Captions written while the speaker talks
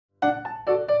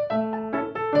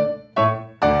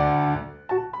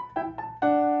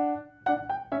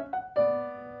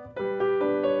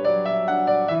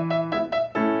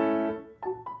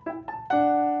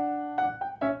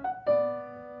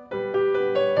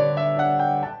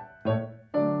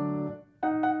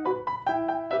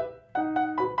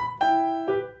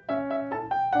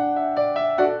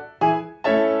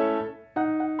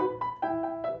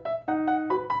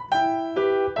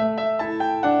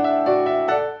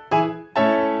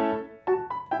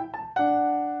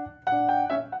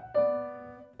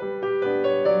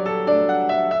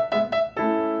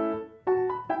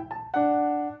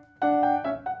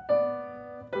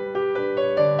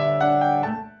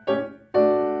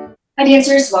Hi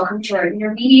dancers, welcome to our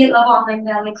intermediate level online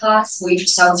ballet class. Wage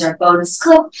Yourselves our bonus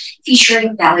club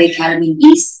featuring Ballet Academy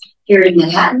East here in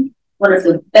Manhattan, one of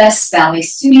the best ballet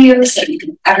studios that you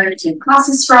can ever take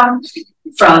classes from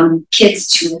kids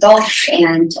to adults.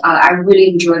 And I really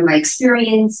enjoyed my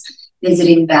experience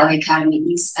visiting Ballet Academy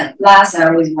East at last. I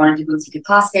always wanted to go take a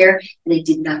class there, and it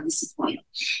did not disappoint.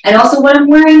 And also what I'm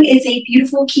wearing is a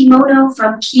beautiful kimono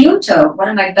from Kyoto. One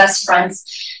of my best friends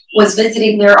was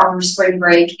visiting there on her spring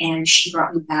break, and she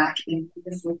brought me back in a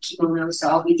beautiful kimono. So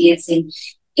I'll be dancing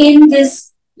in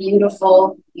this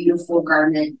beautiful, beautiful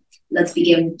garment. Let's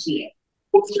begin with plié.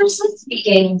 First, let's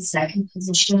begin in second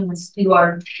position. Let's do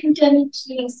our 2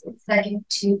 demi-pliés in second,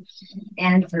 2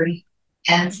 and 3.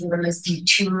 And so let's do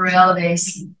 2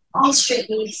 relevés, all straight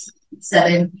knees,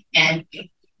 7 and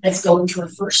 8. Let's go into our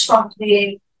first rock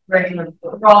plié, regular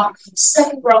rock,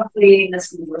 second rock plié, let's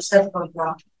do our second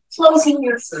rock. Closing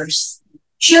your first,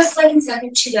 just like in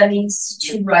second, 2 dummies,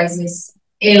 2 rises,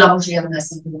 allongé on the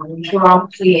second one, grand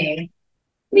plié,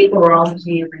 grand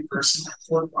plié, reversing that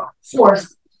fourth rock.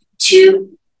 Fourth,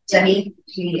 2 demi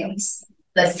pliés.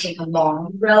 Let's take a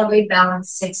long releve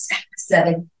balance, 6,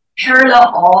 7, parallel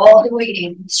all the way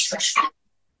in, stretch,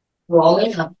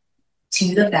 rolling up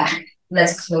to the back.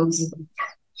 Let's close it.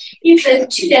 In fifth,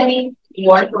 2 demi,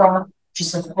 1 grand,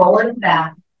 just a forward and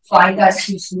back. Find that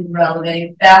smooth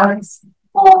releve balance,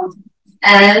 hold,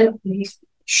 and release.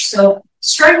 So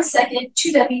start second,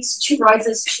 2 demis, 2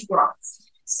 rises, 2 grands.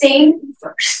 Same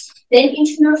first. Then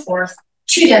into your fourth,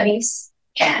 2 demis,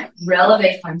 and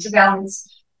releve, find your balance.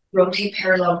 Rotate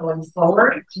parallel going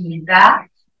forward, coming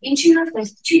back. Into your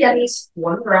fifth, 2 demis,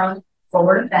 1 grand,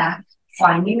 forward and back.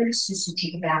 Finding your susu,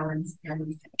 take a balance, and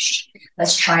we finish.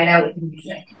 Let's try it out with the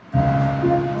music.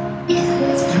 And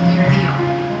let's prepare the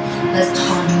arm. Let's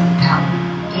Tendu out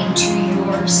into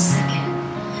your second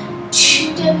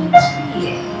 2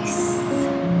 demi-pliés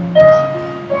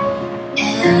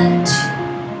and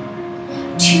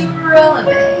 2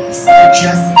 releves,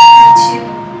 adjusting the 2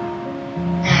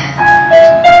 and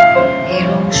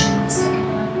allongé the second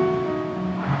one,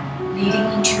 leading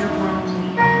into your grand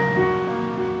plié,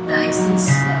 nice and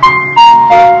slow.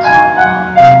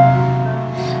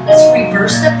 Let's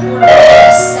reverse the quarter of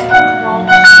the second grand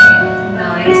plié,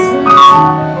 nice and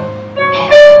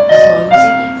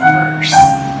closing it first.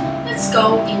 Let's go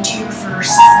into your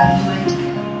first silhouette.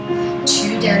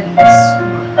 2 demis,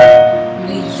 1.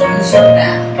 Really use your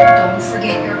back. Don't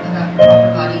forget about your upper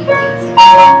body dancing.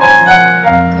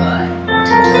 Good.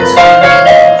 10 toes on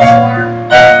the floor.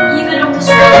 Even up those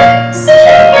releves.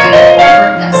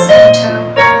 Work that 7 toe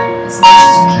as much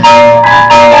as you can.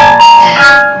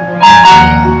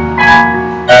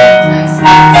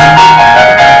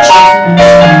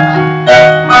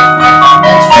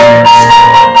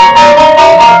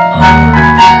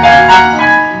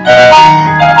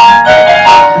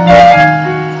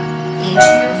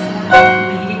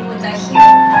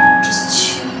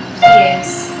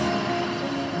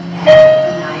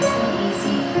 And nice and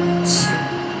easy.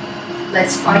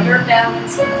 Let's find our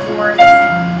balance in fourth.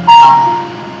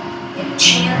 Get a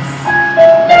chance.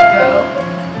 Let go.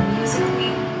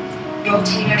 Musically.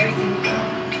 Rotate everything up.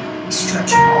 We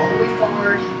stretch all the way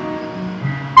forward.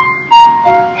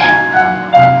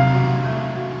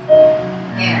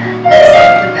 And let's go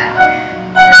to the back.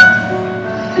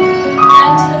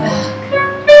 And to the back.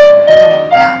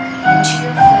 Back into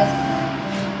your fifth.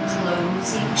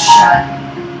 Closing shut.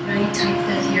 Really tight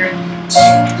fifth here. 2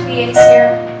 pliés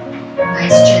here.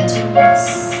 Nice gentleness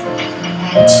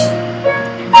and 2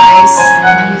 nice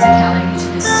musicality to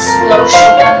this slow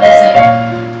shoulder music.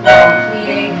 Long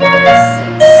plié, 6.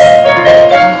 Come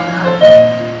on up.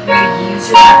 Really use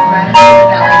your apparatus for the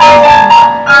ballet.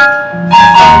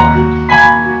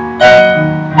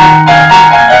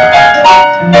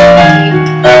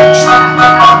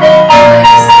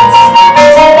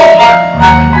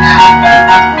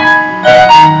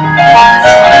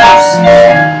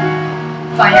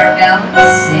 Find our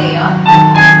balance, stay up.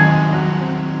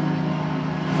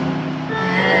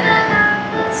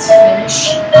 And let's finish.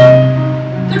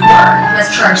 Good work. Let's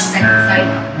try our second side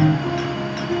up.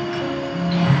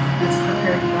 And let's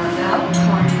prepare the arm out.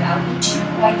 Tendu out into your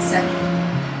right second.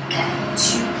 And 2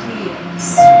 pliés.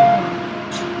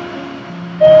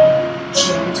 1.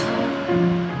 Gentle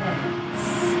bends.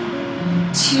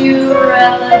 2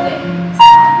 releves.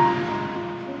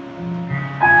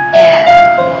 And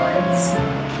 1.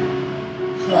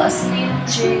 Plus an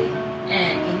allongé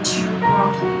and into your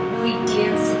grand plié. Really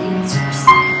dance the dancers.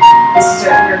 This is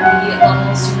our intermediate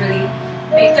level, so really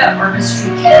make that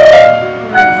artistry count.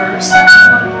 Reverse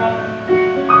one grand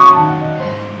and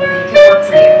make it work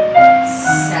for you.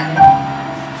 7.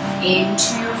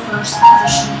 Into your first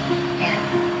position and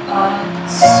up,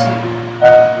 2,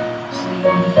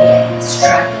 plie.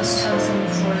 Strap those toes on the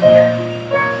floor here.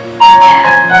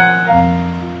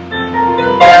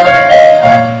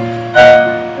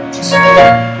 And just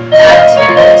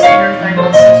activate those inner thigh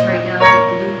muscles right now.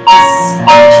 Glutes,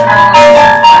 internal muscles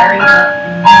are firing up.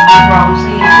 Wrong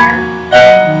plie here.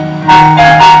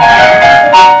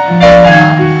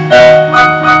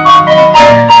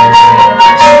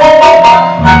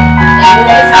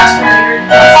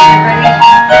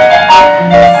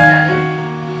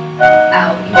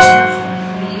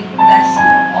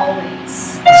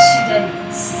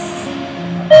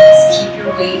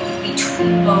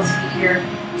 Between both feet here,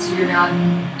 so you're not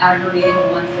aggravating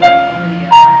one foot over the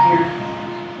other here.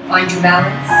 Find your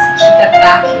balance, keep that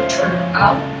back heel turn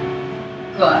out.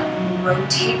 Good.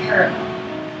 Rotate parallel.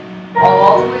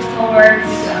 All the way forward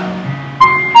we go.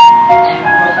 And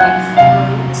rolling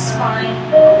through the spine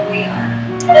all the way up.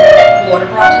 Quarter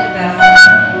brought to the back.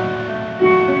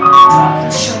 Drop the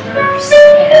shoulders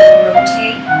and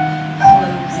rotate,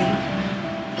 closing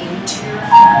into your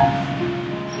front.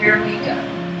 Here we go.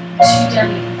 2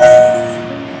 dummies.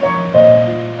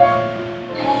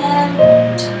 And one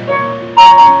more time.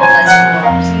 Let's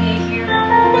roll plie here. And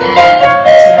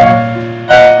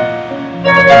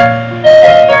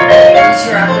use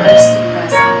your upper legs to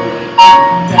press all the way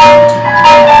down to the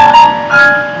ground.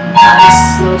 Nice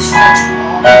slow stretch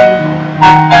all the way forward.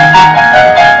 Back heel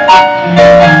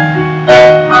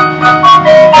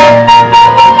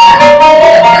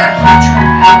turn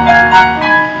out.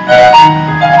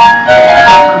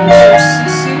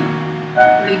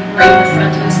 Bring the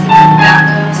front toes, the back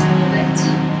toes, hold it.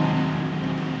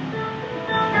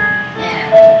 And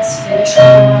let's finish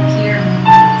all up here.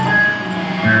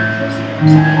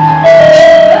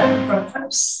 And from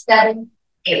first, 7,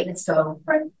 8. Let's go.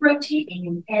 Front, rotate,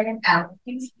 in and out.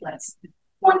 Please flex.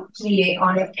 1, plie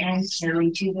on it and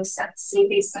carry to the side.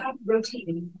 Same side, rotate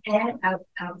in and out,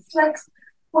 flex.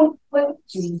 1,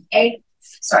 plie.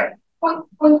 Sorry. 1,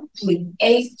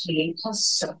 plie, plus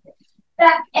circle.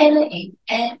 Back and in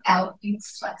and out, you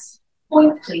flex.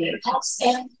 Point, plie, pulse,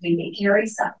 and plie, carry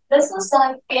side. Let's go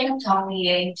side and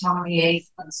plie,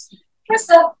 flex. Press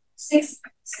up, 6,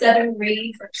 7,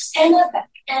 reverse, and a back,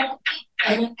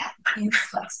 and out, you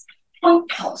flex. Point,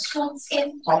 pulse, once,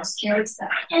 and pulse, carry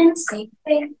side, and same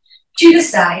thing. To the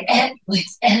side, and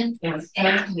flex, and forth,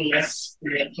 and plie,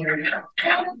 carry front,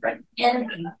 and front, and in,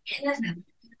 and out.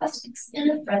 Flex in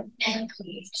the front and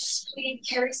plie, just plie,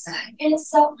 carry side, and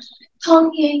so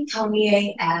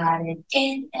plie, add it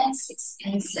in, and 6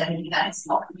 and 7, that's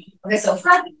more. Okay, so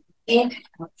front, in,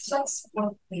 out, flex,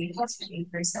 1, plie, plus plie,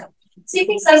 carry side. Same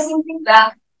thing, same thing,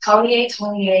 back, plie,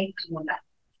 come back.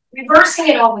 Reversing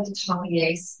it all with the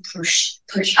plies,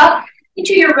 push up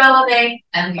into your releve,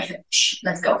 and we finish.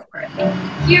 Let's go for it.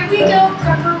 Here we go,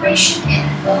 preparation and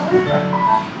forward,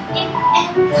 in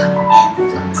and out, and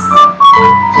flex.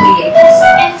 Plie,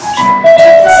 and turn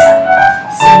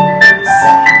to the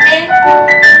side, and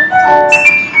flex.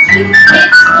 Keep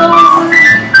it forward,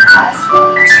 eyes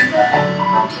roll to the back,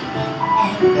 rotate,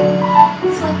 and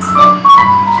flex it.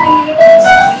 Plie, carry to the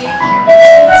side,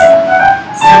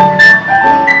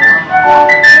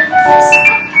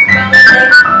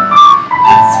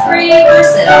 let's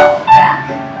reverse it all back.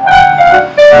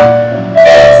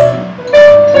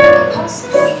 Pulse, do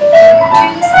this.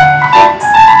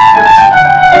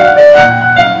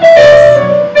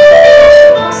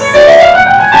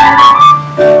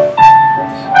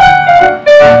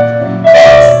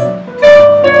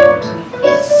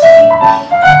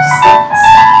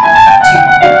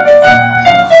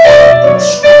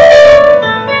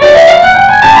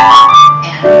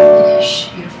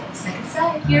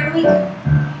 Here we go.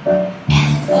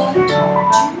 And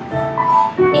don't do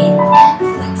in and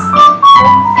flex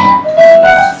and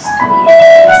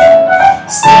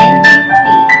standing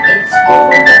knee, it's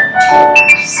over the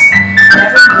toes.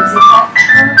 Never losing that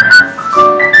turn around.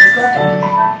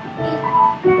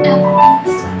 Go back in and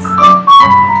flex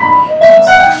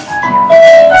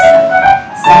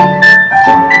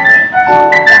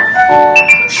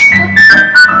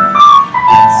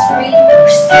let's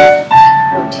reverse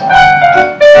rotate.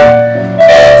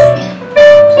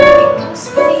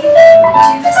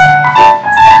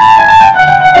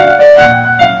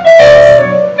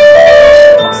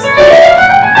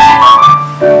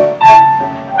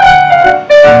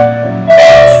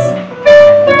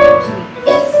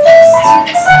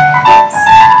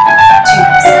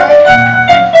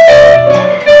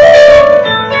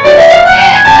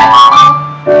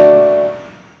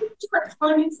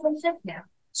 Now,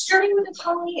 starting with a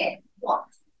plie, 1,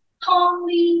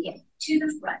 plie to the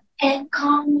front, and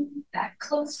back,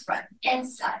 close, front, and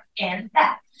side, and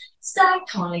back. Side,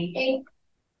 plié,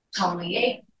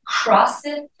 plié, cross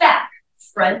it back,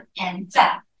 front and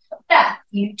back. Back,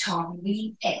 you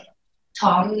plié,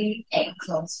 plié,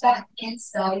 close, back, and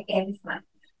side, and front.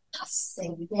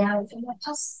 Passing down and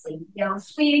passing down,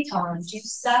 3 times, 2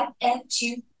 side and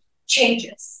 2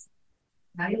 changes.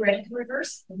 Now you're ready to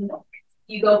reverse.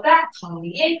 You go back,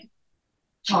 plié,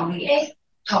 plié,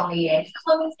 plié,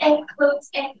 close and close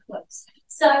and close.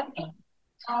 Side and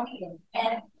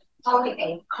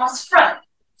plié, cross front,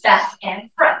 back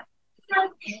and front,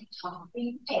 front and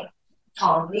plié,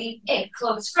 plié,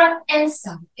 close front and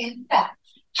side and back.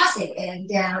 Pass it and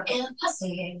down and pass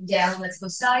it and down. Let's go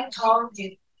side,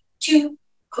 plié. 2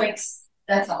 quicks,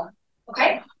 that's all.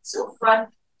 Okay, so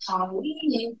front,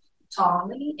 plié,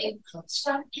 plié, close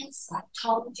front and side,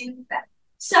 plié, back,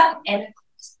 side and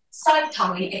close, side,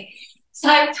 plié,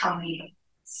 side, plié,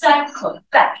 side, close,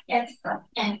 back and front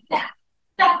and back,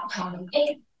 back,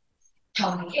 plié,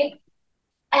 plié,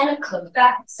 and a close,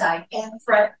 back, side and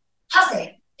front, pass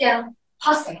it down,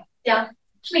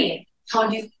 plié,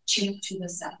 tendu, 2 to the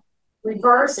side.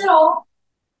 Reverse it all.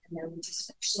 And then we just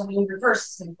finish. So when you reverse,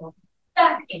 it's going to go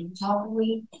back and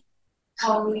plié,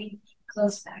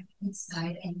 close back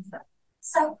inside and front,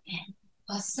 side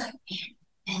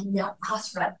and now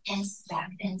cross front and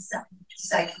back and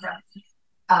side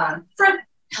front, front,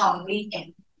 plié,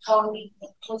 and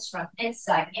close front and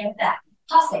side and back,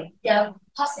 passing down,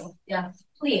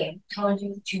 plié,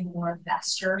 tendu, 2 more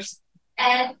faster,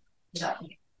 and not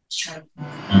here. Let's try.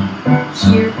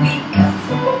 Here we go.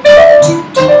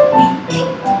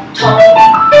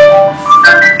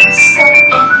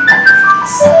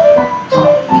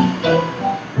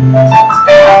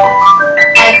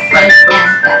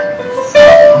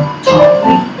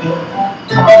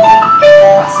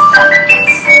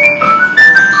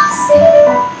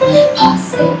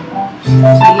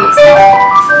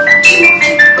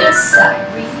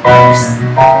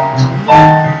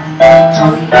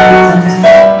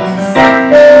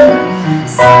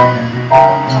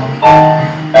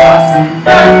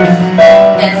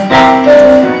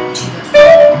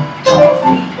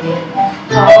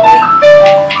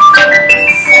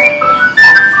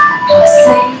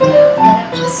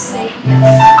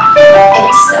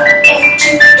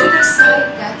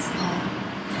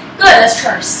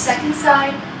 Second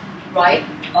side, right,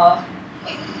 up,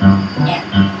 and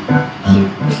here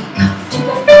we come to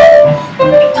the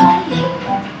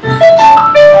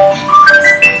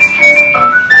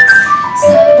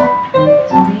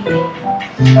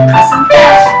crossing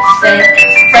back, then front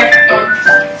and back to the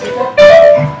back, to the back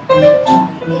and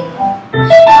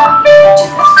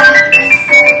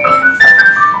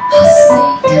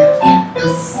passing down and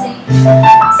passing,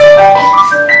 up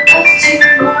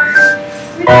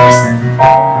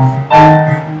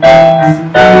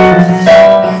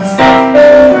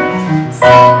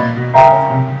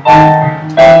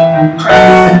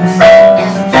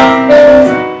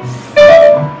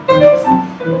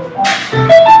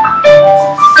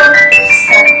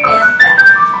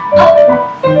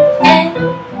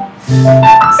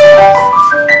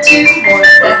 2 more,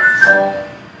 reverse.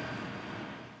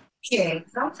 Okay,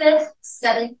 from 5th,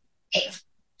 7th, 8th,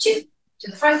 2 to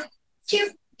the front,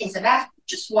 2 is the back,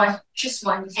 just one,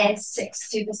 and 6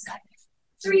 to the side.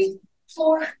 3,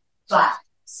 4, 5,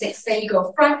 6. Then you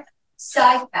go front,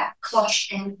 side, back,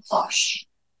 cloche, and cloche.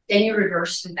 Then you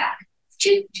reverse the back.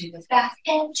 2 to the back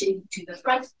and 2 to the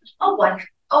front. A 1,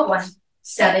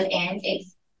 7 and 8.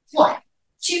 1,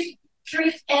 2,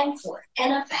 3, and 4.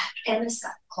 And a back and the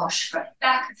side. Cloche, front,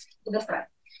 back to the front.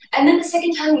 And then the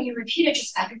second time when you repeat it,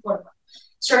 just add your quarter bar.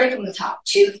 Starting from the top.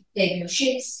 2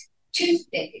 dégagés, 2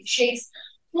 dégagés,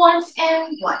 1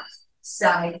 and 1.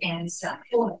 Side and side.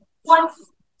 1,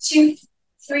 2,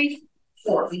 3,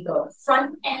 4. We go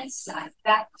front and side,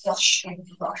 back, cloche, and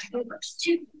cloche. Reverse.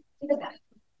 2 to the back,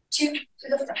 2 to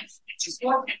the front. Just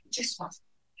one,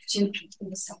 2 to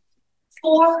the side.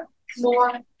 4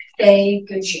 more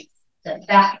dégagés. The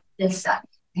back, this side,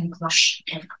 and cloche,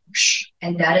 and cloche.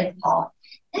 And that is all.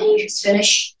 And you just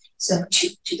finish. So 2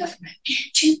 to the front,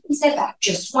 2 inside back,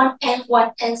 just 1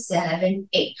 and 7,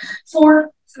 8.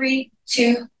 4, 3,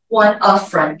 2, 1 up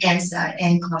front and side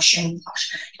and cloche and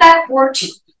cloche. Back 4, 2,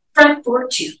 front 4,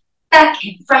 2, back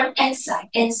and front and side,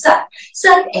 side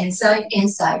and side and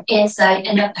side and side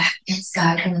and up back and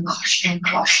side and then cloche and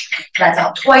cloche. That's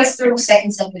all twice through,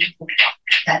 second set with the full block.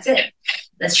 That's it.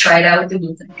 Let's try it out with the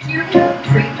movement. Here we go.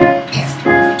 Prepare.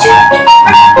 2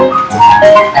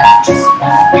 just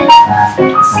 1 and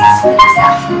 6 with the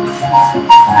south. 3,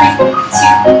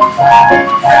 2, 5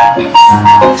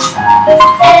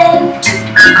 and 2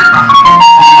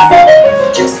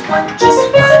 just 1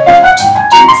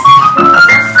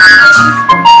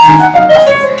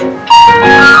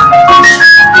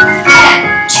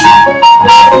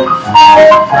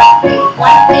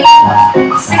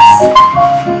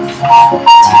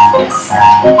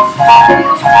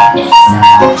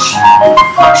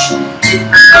 push, two,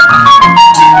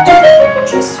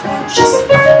 just one,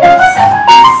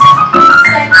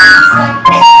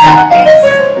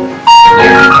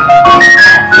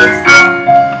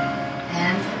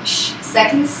 and finish.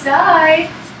 Second side.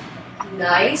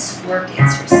 Nice work,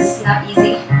 dancers. This is not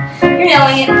easy. You're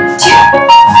nailing it. Two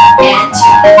and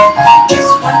two.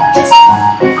 Just one, just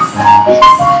one.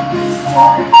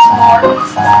 Four more.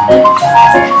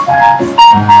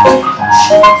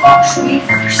 Push,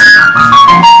 reverse.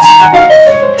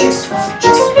 Just one,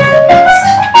 just one. Four.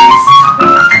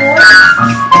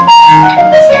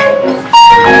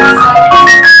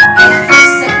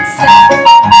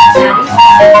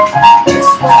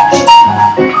 Just one,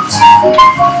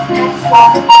 just one. And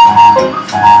four.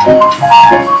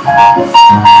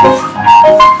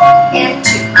 And two. And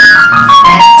two.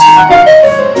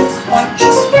 Just one,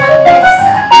 just one. And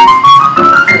seven.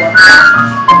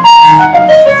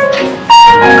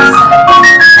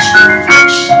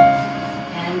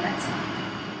 And that's it.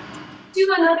 Do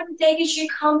another dégagé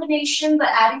combination, but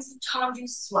adding some tendus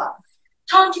as well.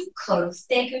 Tendu close,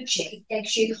 dégagé,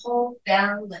 dégagé hold,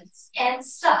 balance, and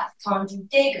side. Tendu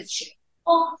dégagé,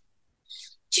 hold.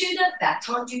 To the back,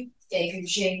 tendu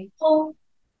dégagé, hold.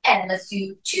 And let's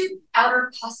do two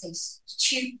outer passes,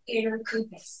 two inner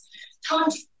coupes.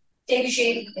 Tendu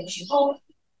dégagé, dégagé, hold.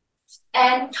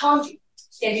 And tendu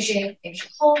dégagé, dégagé,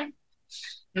 hold.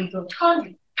 We go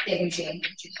tendu dégagé,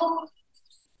 dégagé, hold.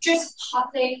 Just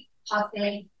passe,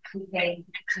 passe, coupe,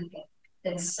 coupe.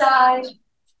 Then side.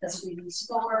 Let's release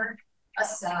forward,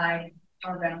 aside,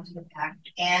 around to the back,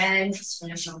 and just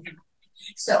finish on.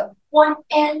 So 1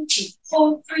 and 2,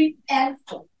 hold, 3 and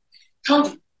 4.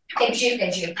 Tendu,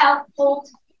 dégagé, out, hold,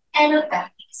 and a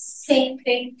back. Same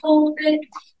thing, hold it,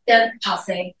 then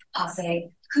passe,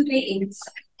 passe, coupe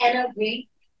inside, and a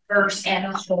reverse and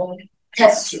a hold.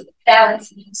 Test 2,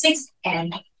 balance, 6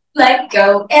 and let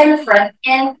go, and a front,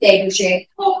 and dégagé,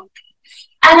 hold,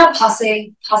 and a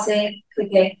passe, passe,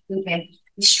 coupe, coupe.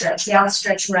 We stretch out,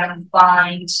 stretch around,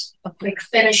 find a quick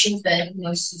finishing bend,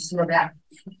 no lower back.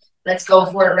 Let's go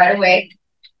for it right away.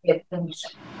 Here we go. 3,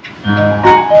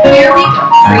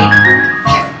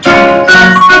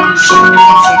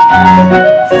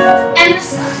 and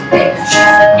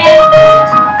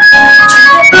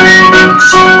the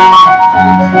side,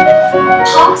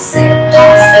 pause it,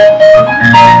 pause it.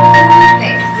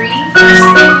 Okay, 3,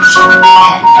 and the side.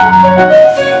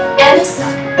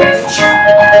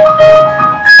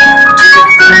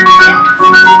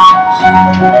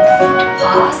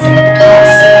 Pause it,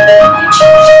 you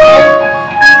change again,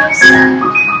 you go side,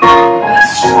 we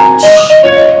stretch,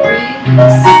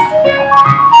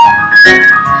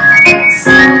 release,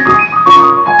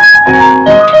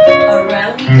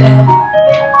 around we go,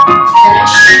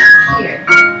 finish here,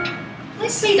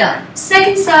 nicely done,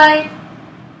 second side,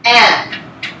 and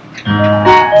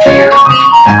here we go,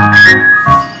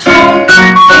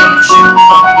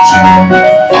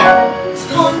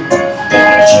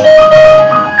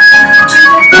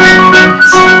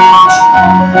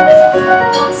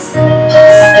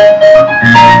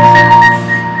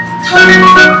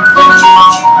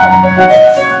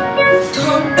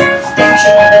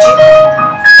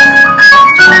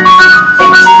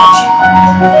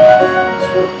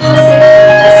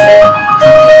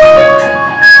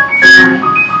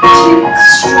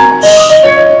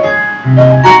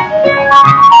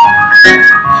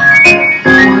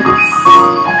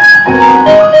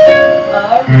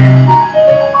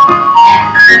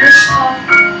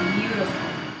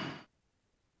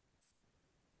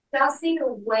 bouncing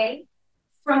away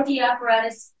from the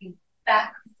apparatus, beat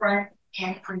back, front,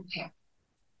 and prepare.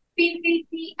 Beat, beat,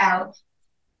 beat out.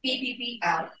 Beat, beat, beat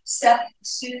out. Step,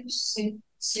 su, su,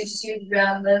 su, su,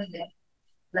 relevant.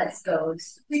 Let's go.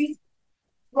 3,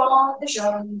 roll the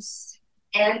jambes,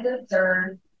 and the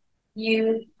third.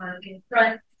 You work in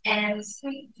front and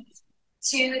sweep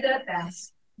to the back.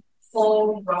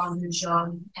 Full round the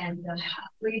jambe and the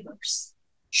half reverse.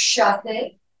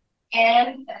 Shuffle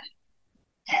and back.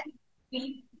 And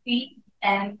beat, beat,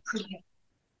 and prepare.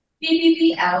 Beat, beat,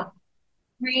 beat out.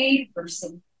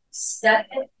 Reversing. Step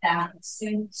it back.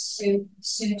 Su, su,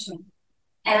 su, su.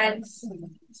 And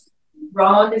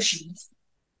roll the shoes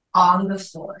on the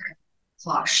floor.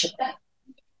 Flush it back.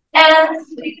 And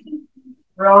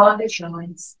roll the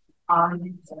joints on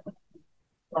the floor.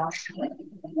 Flush it back.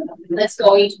 Let's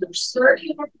go into the third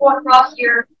fourth rock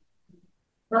here.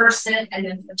 Person, and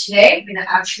then for today, we're going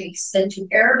to actually extend to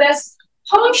arabesque.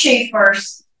 Penché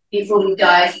first before we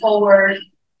dive forward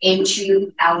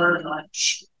into our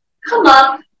lunge. Come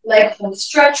up, leg hold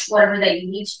stretch, whatever that you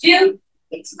need to do.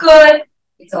 It's good.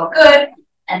 It's all good.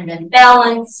 And then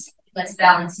balance Let's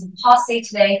balance in passe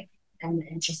today and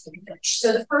then just the finish.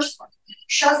 So the first one,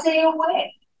 chasse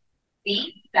away.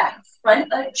 Feet back,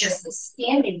 front adjust the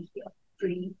standing heel.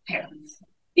 Prepare.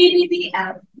 BBB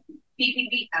out.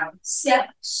 BBB out. Step,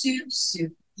 su,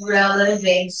 su.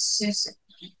 Releve, su, su.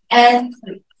 And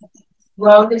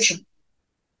roll the shoulder.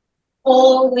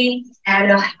 Fully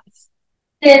and a half.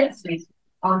 Then 3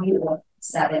 on the order.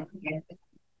 7 and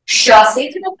chasse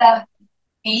to the back.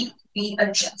 Feet,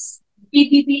 adjust.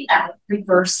 BBB out.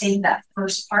 Reversing that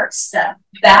first part. Step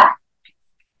back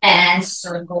and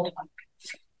circle up.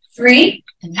 3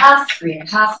 and a half, 3 and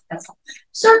a half. That's all.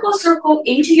 Circle, circle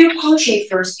into your crochet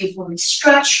first before we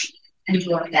stretch and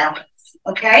do our balance.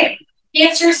 Okay?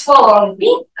 Dancers, follow with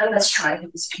me and let's try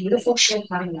this beautiful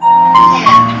shape on you.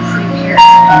 And prepare.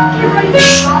 Get ready to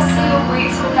chasse away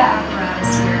from the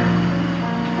apparatus here.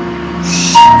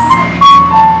 Chasse.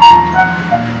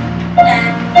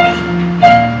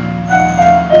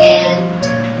 And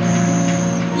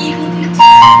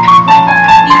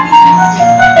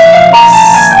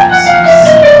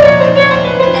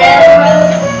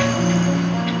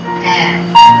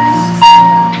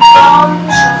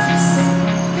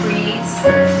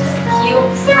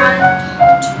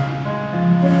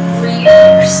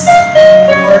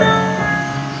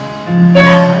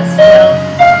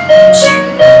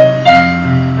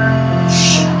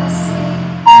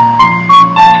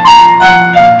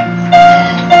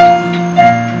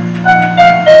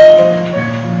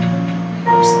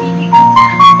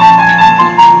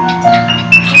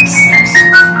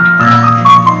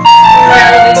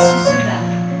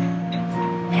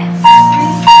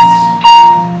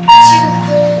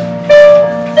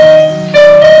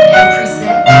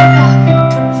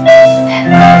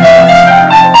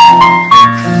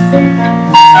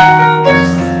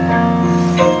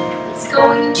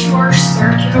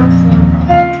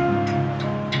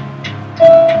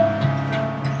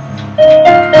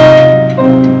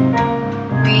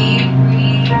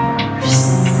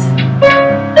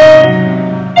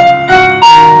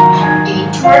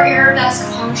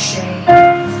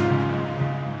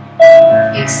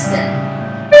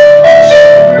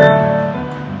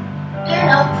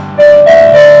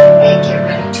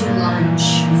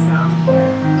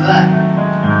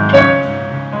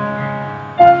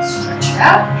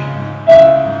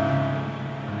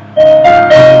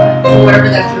wherever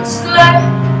that feels good.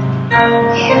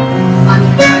 And I'm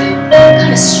going to try to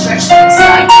kind of stretch to the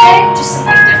side today, just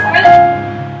something different.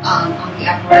 On the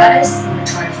apparatus, I'm going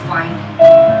to try to find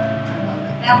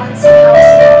the balance and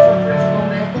also for a brief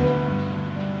moment.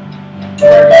 Do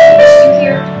whatever that feels good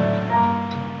here.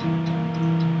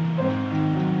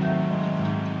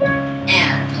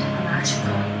 And I'm actually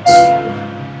going to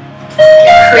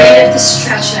get creative to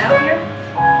stretch it out here.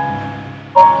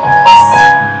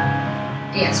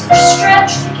 Yes,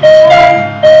 stretch, take it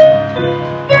forward.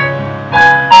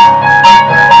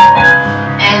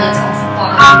 And let's also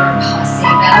find our passe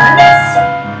balance.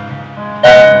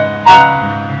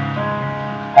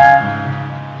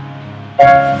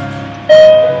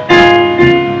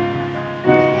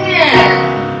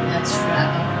 And let's wrap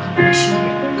up our compression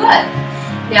here. Good.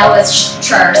 Now let's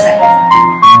try our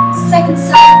second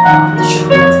side on the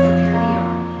shoulder. Let's prepare the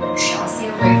arm. Chasse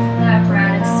away from the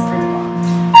apparatus for the arm.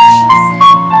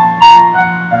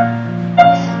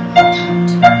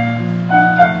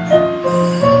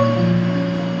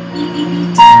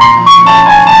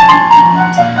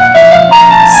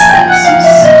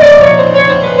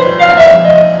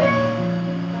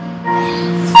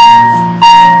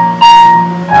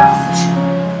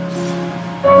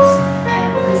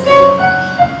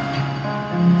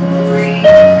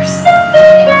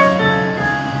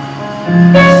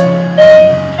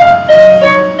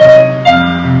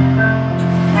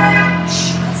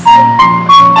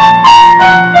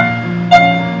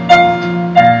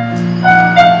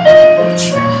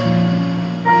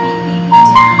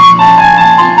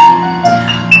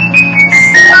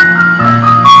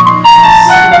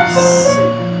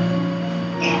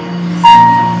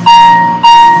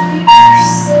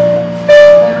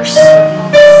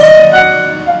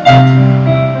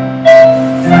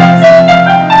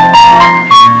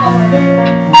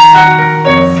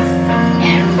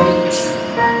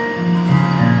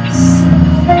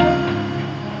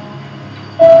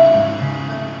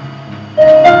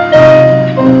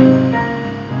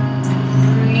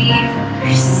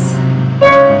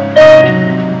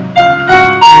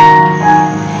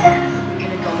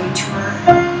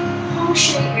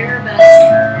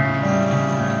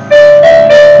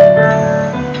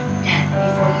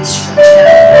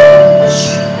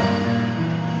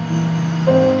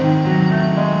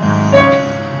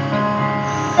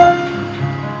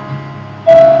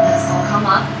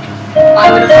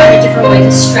 I'm going to find a different way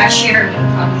to stretch here. I'm going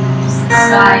to probably use this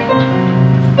side.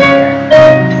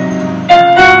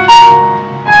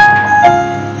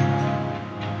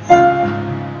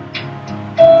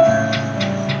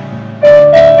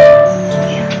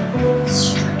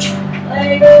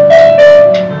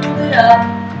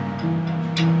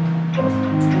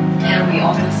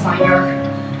 Find our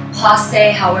passe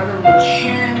however we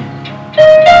can.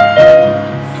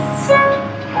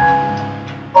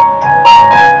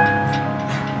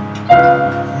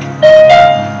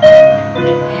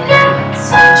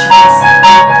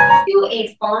 And do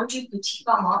a fondu petit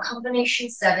battement combination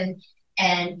 7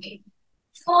 and a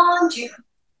fondu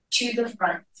to the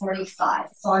front 45.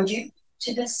 Fondu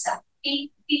to the side.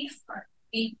 Beat, beat front.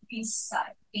 Beat, beat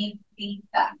side. Beat, beat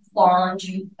back.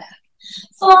 Fondu back.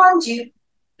 Fondu.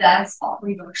 That's all.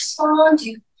 Reverse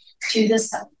fondu to the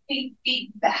side. Beat,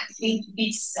 beat back. Beat,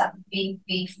 beat side. Beat,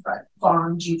 beat front.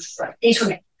 Fondu front.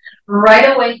 Détourner.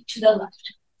 Right away to the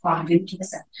left. Fondu to the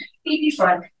side. Beat, beat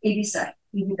front. Beat, beat side.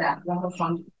 Beat, beat back. One more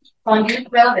fondu. Fondu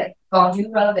relevé. Fondu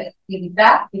relevé. Beat, beat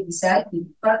back. Beat, beat side. Beat,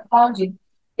 beat front. Fondu.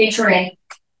 Détourner.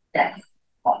 That's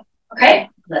all. Okay?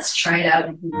 Let's try it out.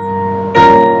 And 3, 2,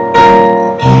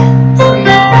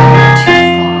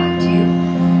 fondu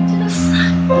to the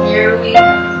front. Here we go.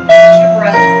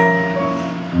 Breath.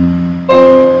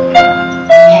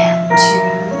 And to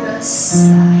the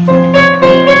side.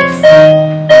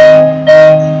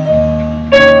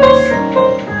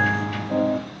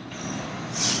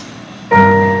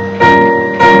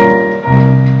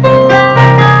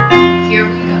 Here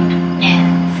we go.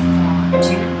 And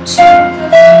fondu to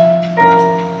the front.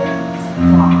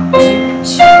 Fondu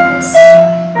to the side.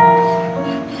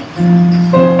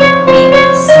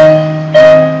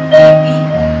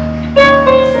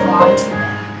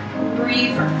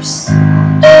 Reverse to the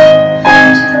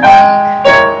back,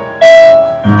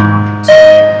 to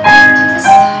the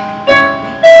side,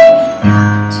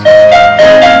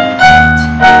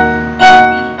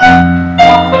 out,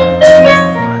 forward to the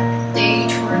front,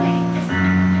 détourner,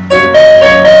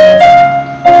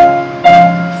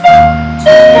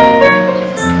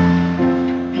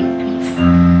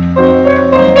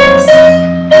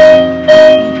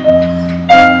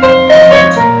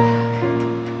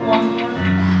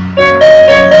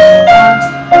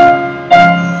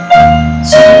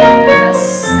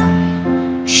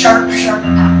 sharp, sharp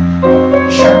out,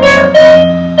 sharp, sharp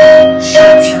out,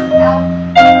 sharp, sharp out,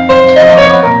 and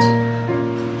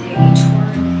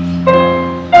détourner,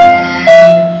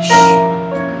 and finish.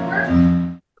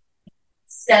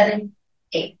 7,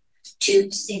 8,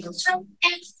 2 single front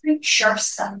and 3 sharp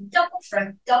stop, double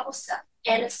front, double stop,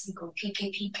 and a single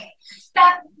PK,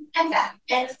 back and back,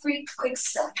 and a 3 quick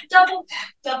stop, double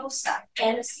back, double stop,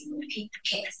 and a single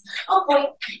PK, a point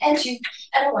and 2,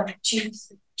 and a 1, 2,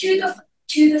 3, to the front,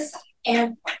 to the side,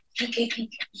 and 1, PK,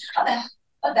 a back,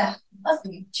 a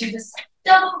 3, to the side,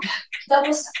 double back,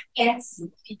 double stop, and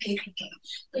single PK,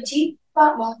 petit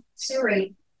battement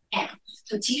serré, and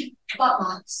petit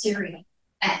battement serré,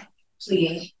 and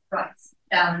plié, right,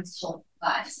 balance, hold,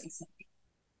 5, 6, 7.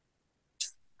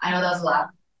 I know that was loud.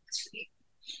 That's for you.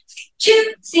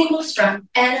 2 single strut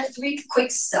and a 3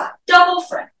 quick stop, double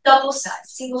front, double side,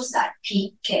 single side,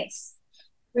 PKs.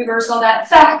 Reverse all that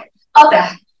back,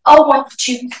 a 1,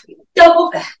 2, 3,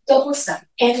 double back, double side,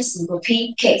 and a single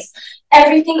PKs.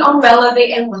 Everything on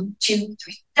releve and 1, 2,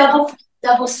 3, double front,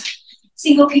 double side,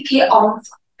 single PK on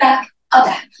front, back,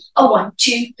 a 1,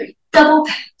 2, 3, double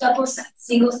back, double side,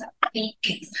 single side,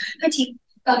 PKs. Petit,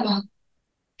 battement,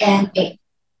 and 8.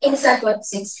 Inside foot,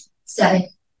 6, 7,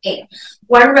 8.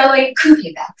 One releve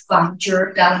coupe back, find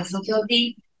your balance until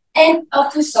the end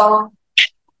of the song.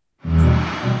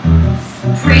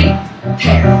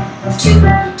 Prepare to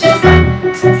the front,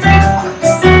 3 quicks,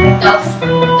 double,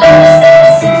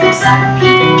 single side,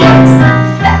 PKs,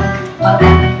 back,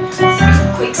 3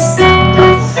 quicks,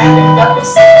 double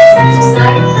side, single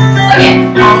side, again,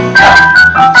 double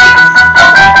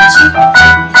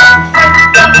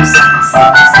side,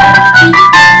 single side,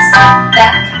 PKs,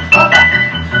 back, 1,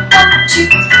 2,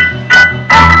 3,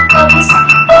 double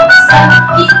side,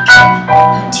 PK,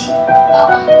 petit,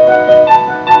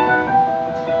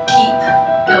 keep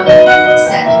going,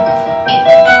 7,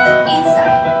 8.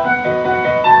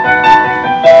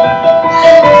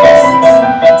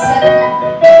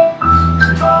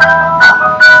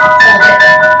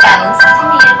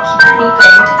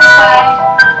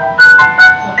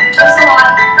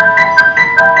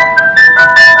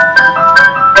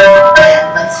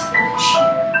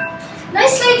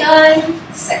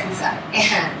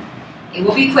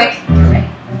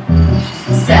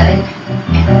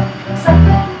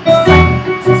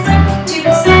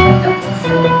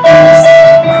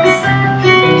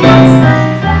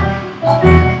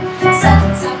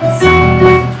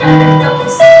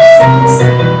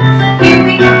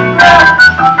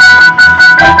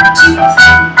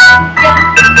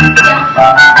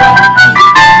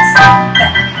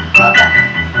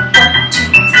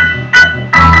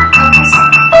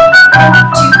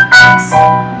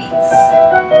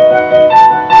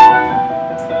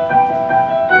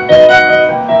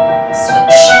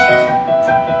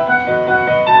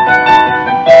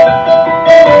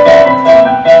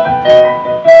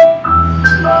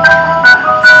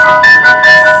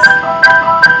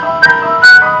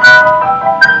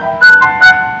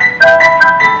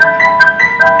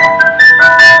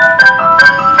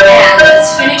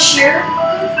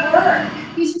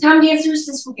 come, dancers,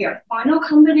 this will be our final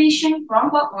combination from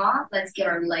Battement. Let's get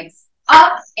our legs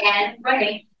up and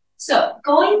ready. So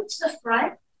going to the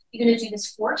front, you're going to do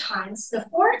this 4 times. The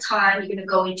 4th time, you're going to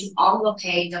go into envelope,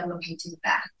 double to the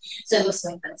back. So it looks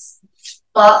like this.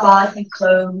 Battement, you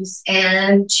close,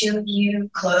 and 2, you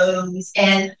close,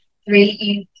 and 3,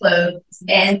 you close,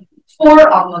 and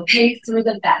 4, envelope through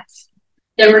the back.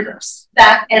 The reverse.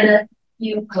 Back and a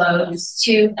you close,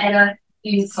 2 and a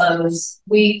you close.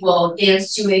 We will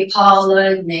dance to a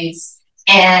polonaise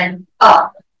and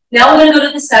up. Now we're going to go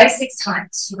to the side 6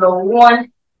 times. You go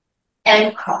 1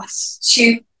 and cross,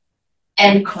 2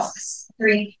 and cross,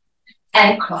 3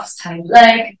 and cross, tight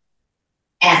leg,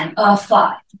 and a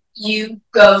 5. You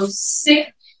go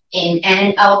 6 in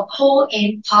and out, pull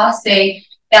in, passe,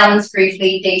 balance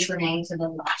briefly, détourning to the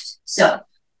left. So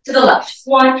to the left,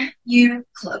 1, you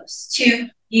close, 2,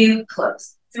 you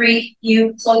close, 3,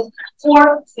 you close,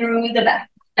 4, through the back,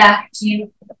 back,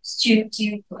 you close, 2,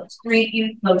 you close, 3,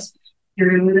 you close,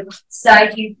 through the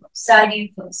side, you close, side,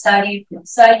 you close, side, you close,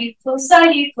 side, you close,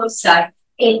 side, you close, side,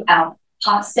 in, out,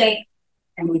 passe,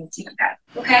 and we take it back,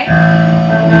 okay?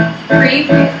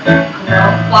 Prepare,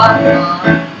 girl,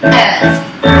 bottom, and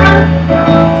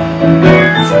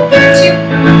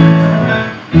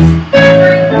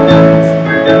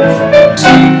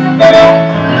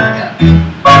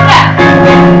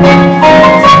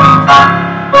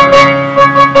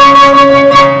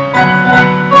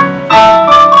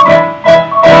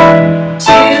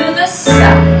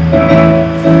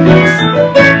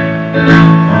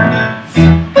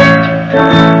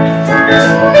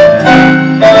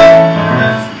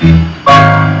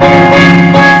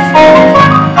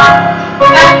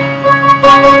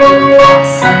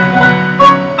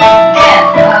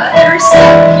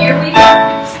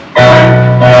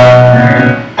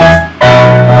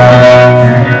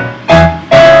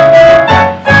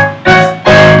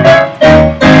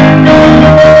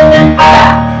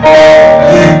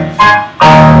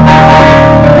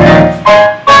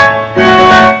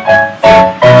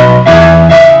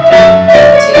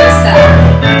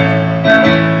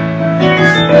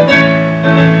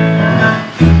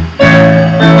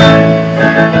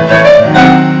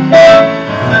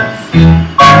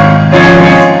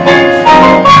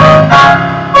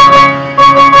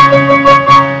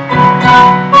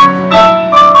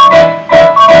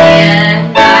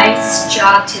 'Nice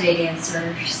job today,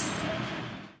 dancers.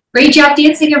 Great job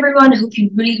dancing, everyone. I hope you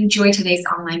really enjoyed today's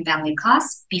online ballet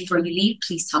class. Before you leave,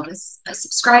 please help us by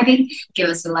subscribing, give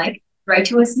us a like, write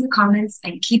to us in the comments,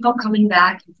 and keep on coming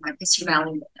back and practice your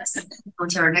ballet with us.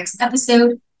 Until our next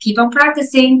episode, keep on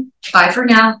practicing. Bye for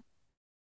now.